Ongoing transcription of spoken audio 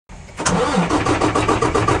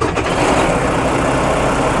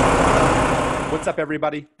What's up,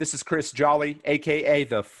 everybody? This is Chris Jolly, aka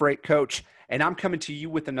the Freight Coach, and I'm coming to you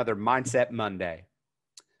with another Mindset Monday.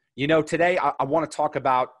 You know, today I want to talk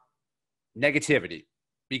about negativity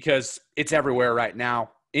because it's everywhere right now,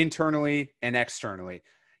 internally and externally.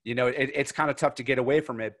 You know, it's kind of tough to get away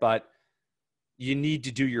from it, but you need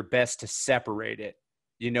to do your best to separate it.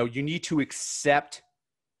 You know, you need to accept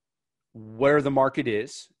where the market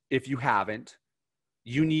is if you haven't.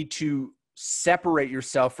 You need to separate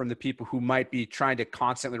yourself from the people who might be trying to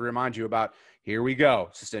constantly remind you about, here we go,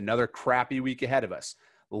 it's just another crappy week ahead of us.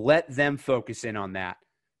 Let them focus in on that.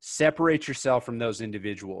 Separate yourself from those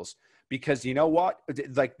individuals because you know what?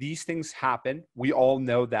 Like, these things happen. We all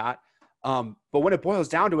know that. But when it boils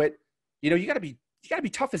down to it, you know, you gotta be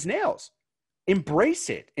tough as nails. Embrace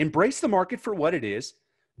it. Embrace the market for what it is.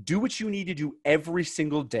 Do what you need to do every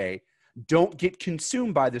single day. Don't get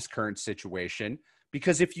consumed by this current situation,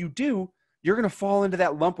 because if you do, you're going to fall into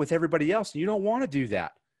that lump with everybody else, and you don't want to do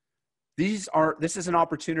that. This is an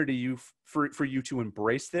opportunity for you to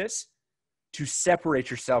embrace this, to separate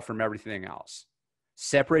yourself from everything else.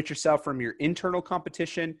 Separate yourself from your internal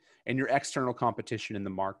competition and your external competition in the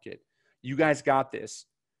market. You guys got this.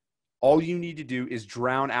 All you need to do is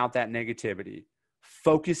drown out that negativity.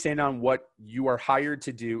 Focus in on what you are hired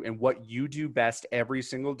to do and what you do best every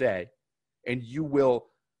single day, and you will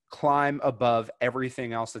climb above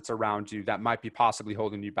everything else that's around you that might be possibly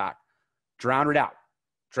holding you back. Drown it out.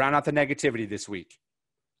 Drown out the negativity this week.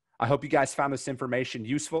 I hope you guys found this information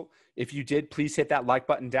useful. If you did, please hit that like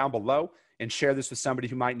button down below and share this with somebody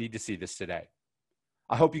who might need to see this today.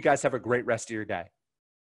 I hope you guys have a great rest of your day.